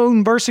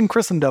well-known verse in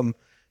Christendom,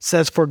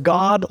 says, for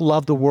God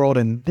loved the world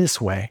in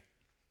this way,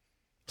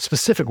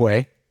 specific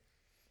way.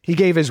 He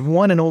gave his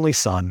one and only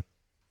son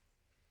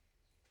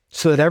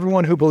so that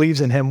everyone who believes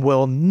in him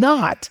will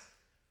not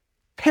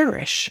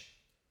perish,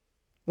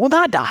 will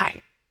not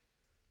die,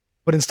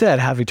 but instead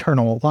have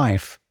eternal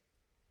life.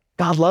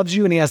 God loves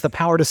you and he has the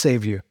power to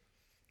save you.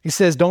 He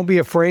says, don't be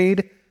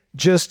afraid,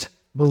 just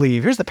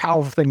believe. Here's the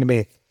powerful thing to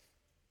me.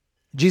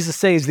 Jesus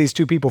saves these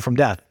two people from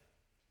death,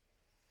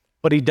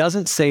 but he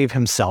doesn't save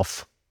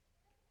himself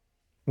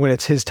when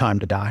it's his time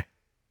to die.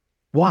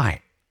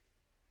 Why?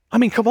 I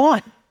mean, come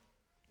on.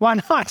 Why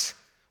not?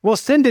 Well,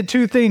 sin did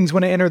two things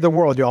when it entered the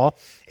world, y'all.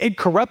 It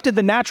corrupted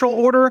the natural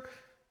order,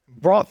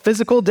 brought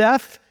physical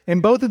death.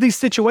 In both of these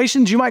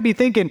situations, you might be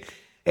thinking,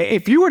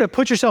 if you were to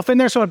put yourself in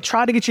there, so I've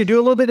tried to get you to do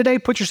a little bit today,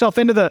 put yourself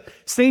into the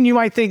scene, you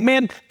might think,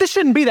 man, this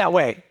shouldn't be that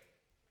way.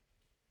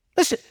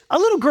 A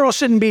little girl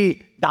shouldn't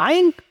be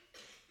dying.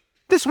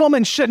 This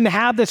woman shouldn't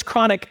have this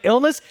chronic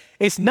illness.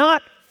 It's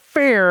not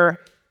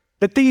fair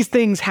that these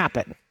things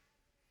happen.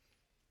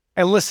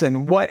 And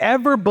listen,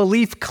 whatever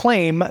belief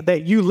claim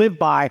that you live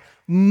by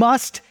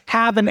must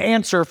have an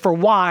answer for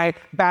why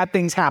bad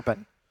things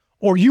happen,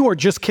 or you are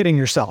just kidding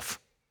yourself,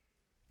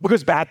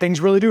 because bad things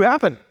really do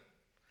happen.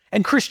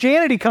 And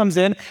Christianity comes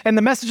in, and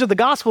the message of the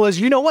gospel is,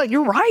 you know what?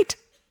 You're right.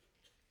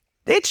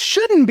 It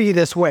shouldn't be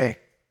this way.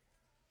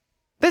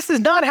 This is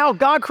not how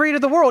God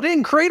created the world. He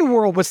didn't create a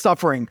world with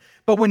suffering.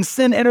 But when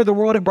sin entered the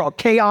world, it brought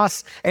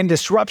chaos and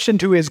disruption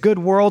to his good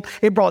world.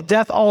 It brought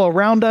death all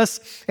around us,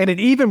 and it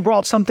even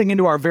brought something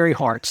into our very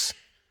hearts,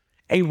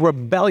 a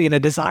rebellion, a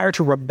desire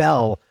to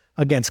rebel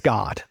against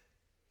God.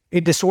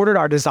 It disordered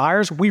our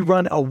desires. We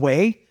run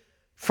away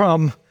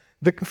from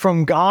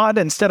God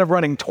instead of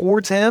running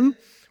towards him.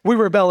 We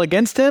rebel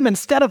against him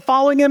instead of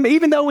following him,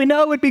 even though we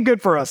know it'd be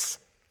good for us.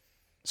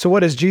 So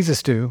what does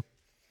Jesus do?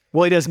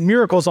 Well, he does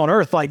miracles on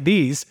earth like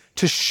these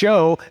to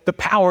show the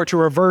power to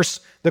reverse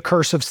the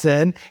curse of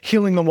sin,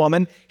 healing the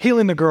woman,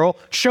 healing the girl,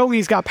 showing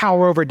he's got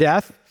power over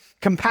death,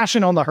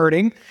 compassion on the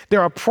hurting.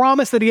 They're a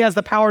promise that he has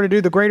the power to do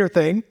the greater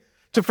thing,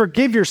 to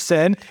forgive your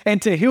sin and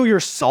to heal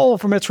your soul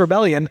from its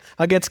rebellion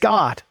against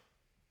God.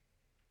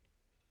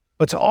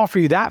 But to offer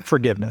you that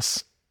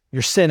forgiveness,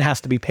 your sin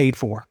has to be paid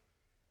for.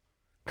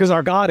 Because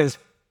our God is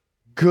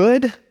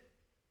good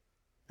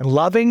and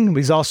loving, but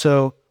he's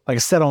also, like I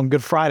said on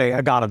Good Friday,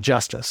 a God of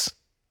justice.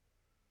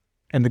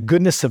 And the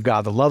goodness of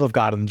God, the love of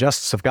God, and the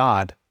justice of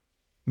God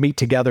meet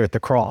together at the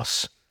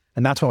cross.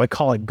 And that's why we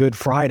call it Good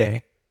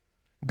Friday.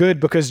 Good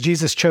because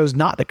Jesus chose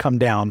not to come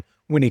down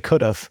when he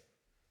could have.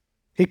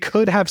 He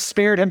could have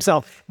spared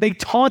himself. They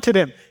taunted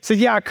him, said,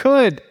 yeah, I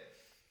could.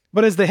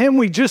 But as the hymn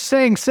we just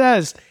sang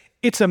says,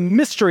 it's a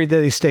mystery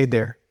that he stayed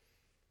there.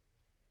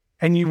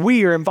 And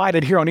we are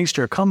invited here on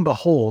Easter, come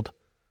behold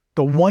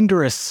the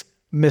wondrous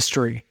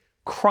mystery.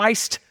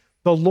 Christ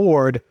the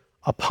Lord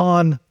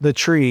upon the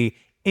tree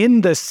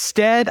in the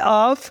stead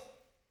of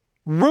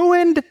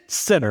ruined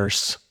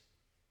sinners.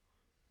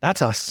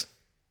 That's us.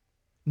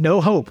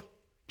 No hope.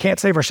 Can't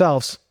save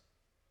ourselves.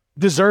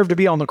 Deserve to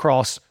be on the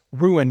cross.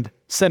 Ruined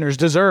sinners.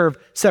 Deserve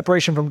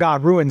separation from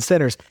God. Ruined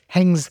sinners.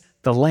 Hangs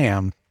the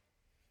Lamb,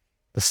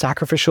 the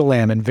sacrificial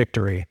Lamb in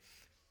victory.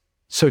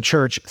 So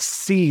church,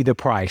 see the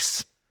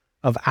price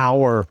of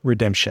our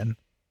redemption.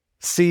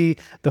 See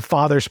the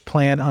Father's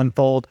plan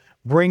unfold,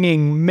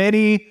 bringing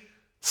many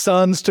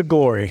sons to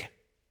glory.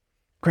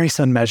 Grace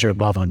unmeasured,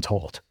 love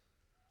untold.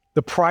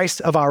 The price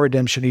of our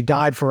redemption. He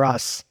died for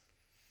us.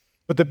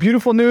 But the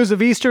beautiful news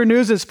of Easter,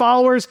 news his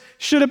followers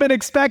should have been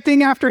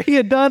expecting after he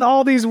had done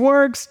all these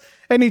works,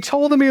 and he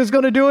told them he was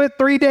going to do it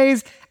 3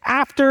 days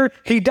after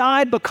he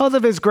died, because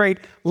of his great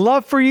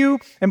love for you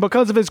and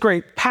because of his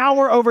great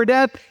power over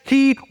death,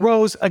 he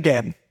rose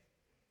again.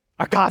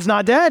 Our God's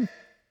not dead.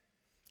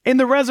 In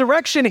the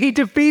resurrection, he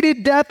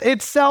defeated death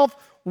itself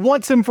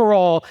once and for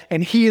all,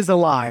 and he is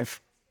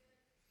alive.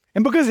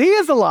 And because he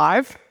is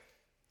alive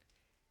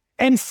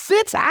and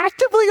sits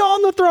actively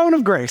on the throne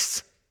of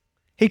grace,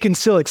 he can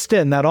still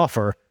extend that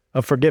offer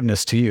of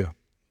forgiveness to you.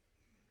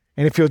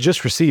 And if you'll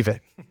just receive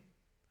it,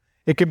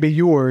 it can be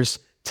yours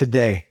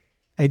today.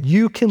 And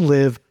you can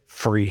live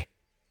free.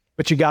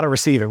 But you got to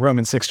receive it.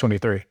 Romans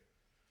 6:23.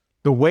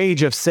 The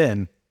wage of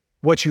sin,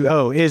 what you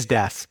owe, is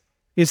death,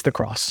 is the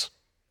cross.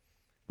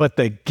 But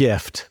the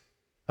gift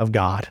of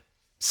God,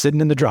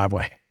 sitting in the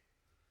driveway,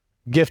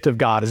 gift of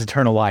God is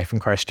eternal life in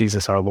Christ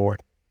Jesus our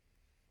Lord.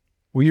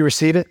 Will you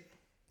receive it?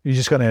 You're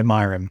just going to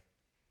admire him.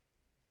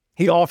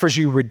 He offers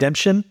you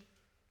redemption.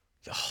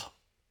 Oh,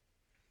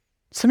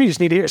 some of you just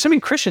need to hear, some of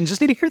you Christians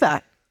just need to hear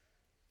that.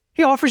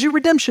 He offers you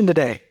redemption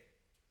today.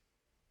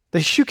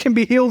 That you can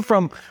be healed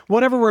from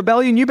whatever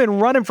rebellion you've been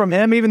running from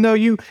him, even though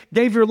you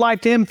gave your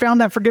life to him,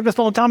 found that forgiveness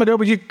a long time ago,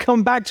 but you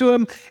come back to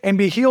him and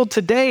be healed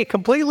today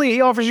completely.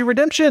 He offers you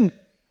redemption.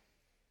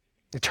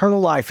 Eternal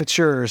life, it's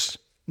yours.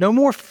 No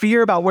more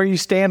fear about where you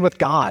stand with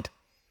God.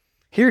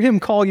 Hear him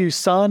call you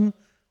son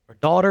or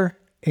daughter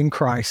in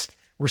Christ.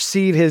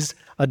 Receive his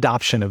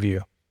adoption of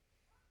you.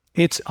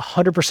 It's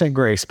 100%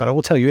 grace, but I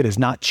will tell you, it is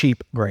not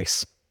cheap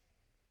grace.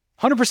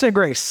 100%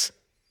 grace.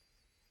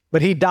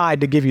 But he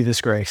died to give you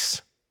this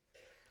grace.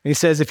 He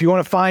says, if you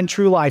want to find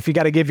true life, you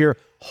got to give your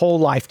whole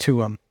life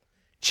to him.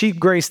 Cheap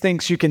grace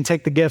thinks you can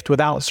take the gift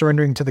without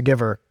surrendering to the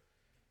giver.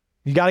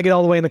 You got to get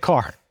all the way in the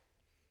car.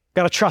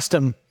 Got to trust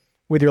him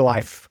with your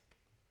life.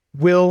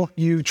 Will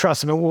you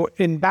trust him?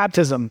 In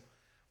baptism,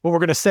 what we're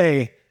going to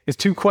say is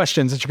two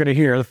questions that you're going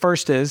to hear. The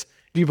first is,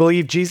 Do you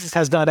believe Jesus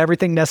has done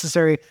everything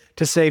necessary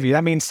to save you?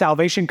 That means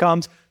salvation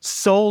comes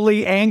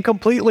solely and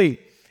completely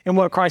in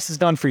what Christ has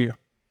done for you.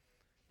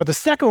 But the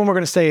second one we're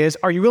going to say is,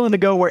 are you willing to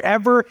go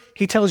wherever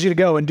he tells you to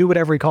go and do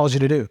whatever he calls you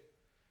to do?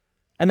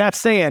 And that's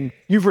saying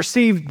you've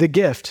received the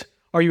gift.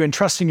 Are you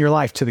entrusting your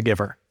life to the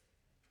giver?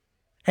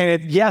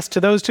 And yes, to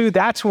those two,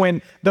 that's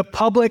when the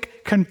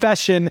public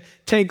confession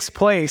takes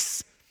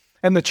place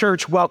and the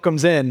church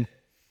welcomes in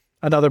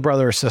another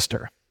brother or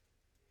sister.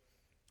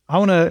 I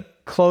want to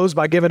close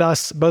by giving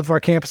us, both of our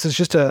campuses,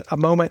 just a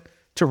moment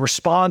to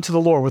respond to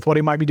the Lord with what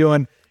he might be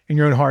doing in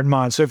your own heart and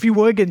mind. So if you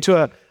would get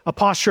into a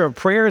posture of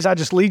prayer as I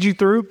just lead you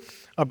through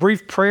a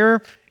brief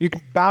prayer, you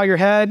can bow your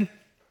head,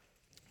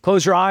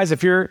 close your eyes.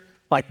 If you're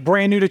like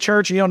brand new to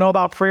church and you don't know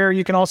about prayer,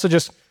 you can also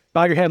just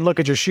bow your head and look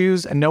at your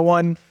shoes, and no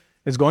one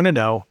is going to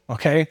know,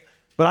 okay?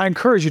 But I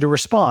encourage you to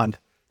respond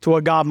to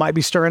what God might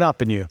be stirring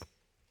up in you.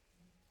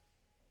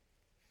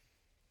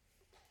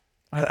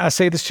 I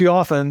say this to you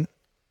often.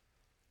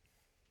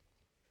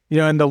 You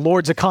know, in the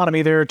Lord's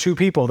economy, there are two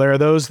people. There are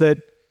those that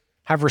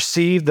have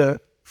received the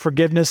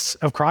forgiveness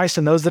of Christ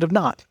and those that have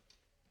not.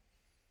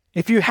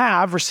 If you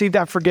have received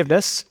that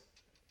forgiveness,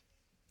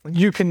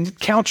 you can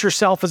count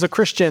yourself as a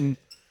Christian.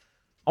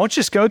 I want you to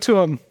just go to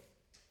him.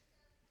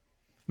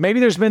 Maybe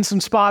there's been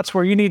some spots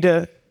where you need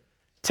to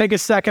take a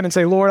second and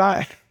say,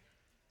 Lord,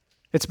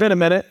 it's been a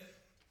minute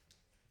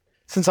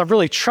since I've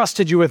really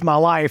trusted you with my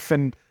life,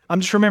 and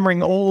I'm just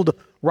remembering old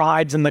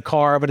rides in the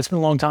car, but it's been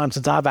a long time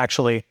since I've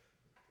actually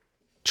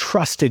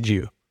trusted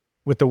you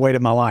with the weight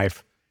of my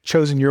life,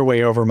 chosen your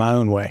way over my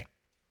own way.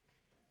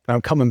 And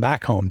I'm coming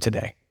back home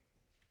today.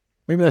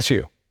 Maybe that's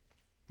you.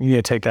 You need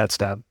to take that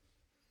step.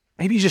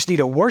 Maybe you just need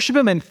to worship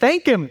him and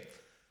thank him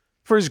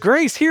for his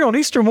grace here on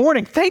Easter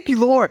morning. Thank you,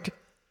 Lord,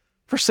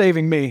 for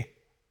saving me.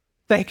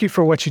 Thank you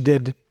for what you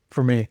did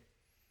for me.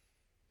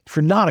 If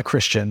you're not a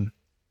Christian,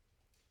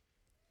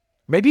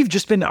 maybe you've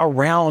just been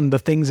around the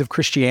things of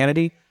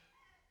Christianity,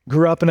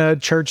 grew up in a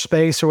church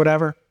space or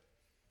whatever,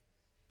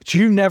 but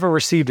you've never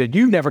received it.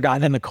 You've never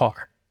gotten in the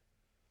car.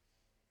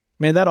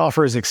 Man, that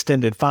offer is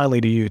extended finally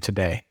to you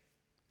today.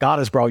 God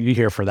has brought you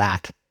here for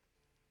that,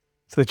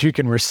 so that you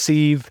can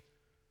receive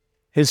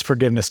his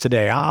forgiveness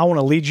today. I want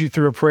to lead you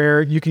through a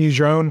prayer. You can use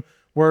your own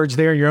words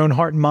there, your own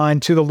heart and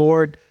mind to the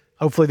Lord.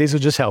 Hopefully these will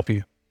just help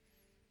you.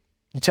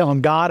 You tell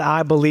him, God,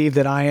 I believe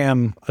that I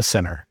am a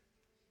sinner.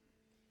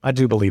 I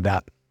do believe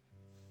that.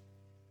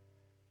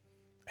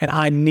 And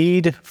I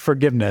need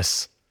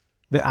forgiveness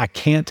that I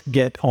can't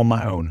get on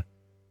my own.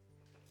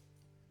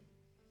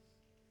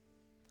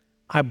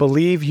 I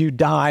believe you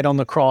died on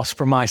the cross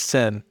for my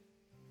sin.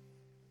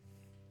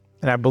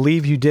 And I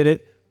believe you did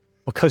it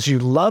because you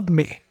loved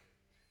me.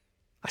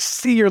 I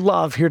see your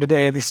love here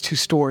today in these two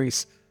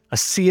stories. I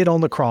see it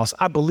on the cross.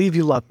 I believe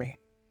you love me.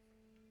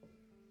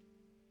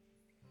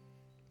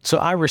 So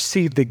I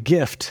receive the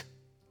gift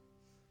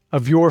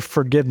of your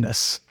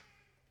forgiveness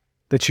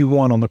that you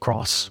won on the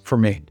cross for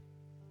me.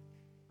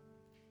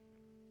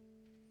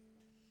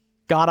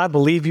 God, I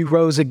believe you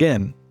rose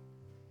again.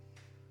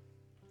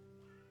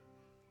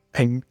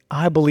 And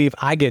I believe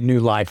I get new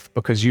life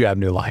because you have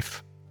new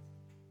life.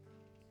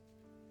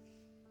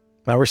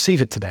 Now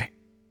receive it today.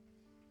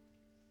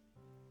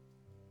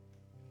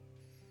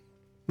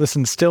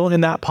 Listen, still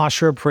in that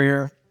posture of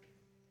prayer,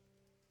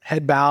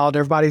 head bowed,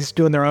 everybody's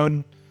doing their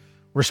own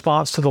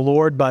response to the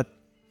Lord, but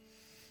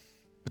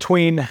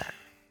between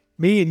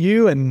me and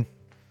you and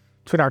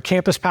between our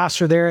campus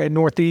pastor there at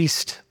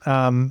Northeast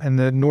and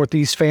the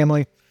Northeast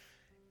family,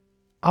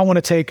 I want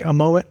to take a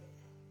moment,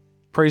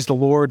 praise the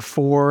Lord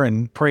for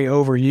and pray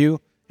over you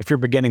if you're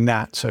beginning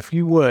that. So if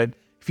you would,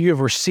 if you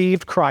have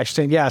received Christ,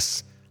 saying,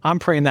 yes, I'm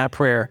praying that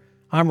prayer,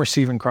 I'm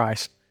receiving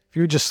Christ. If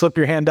you would just slip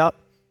your hand up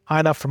high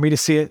enough for me to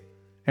see it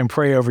and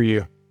pray over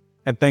you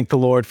and thank the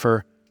Lord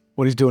for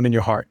what he's doing in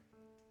your heart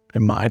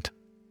and mind.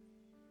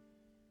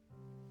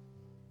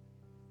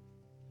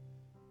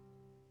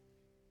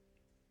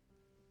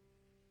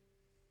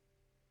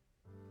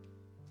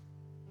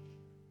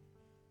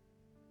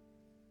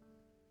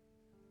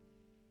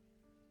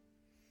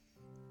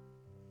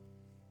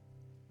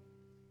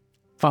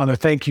 Father,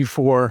 thank you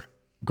for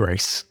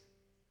grace.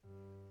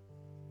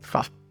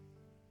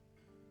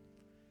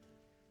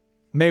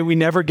 May we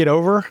never get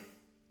over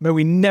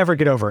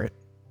it.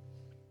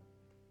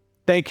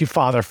 Thank you,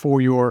 Father,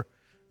 for your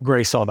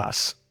grace on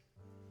us.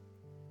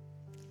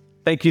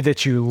 Thank you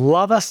that you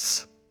love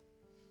us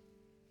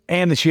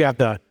and that you have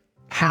the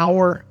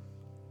power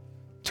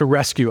to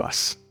rescue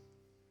us.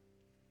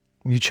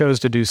 You chose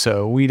to do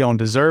so. We don't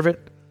deserve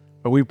it,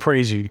 but we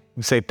praise you.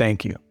 We say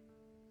thank you.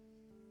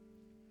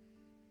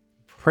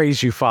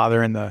 Praise you,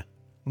 Father, in the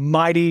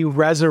mighty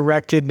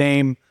resurrected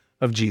name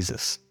of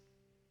Jesus.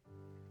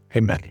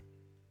 Amen.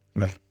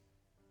 Amen.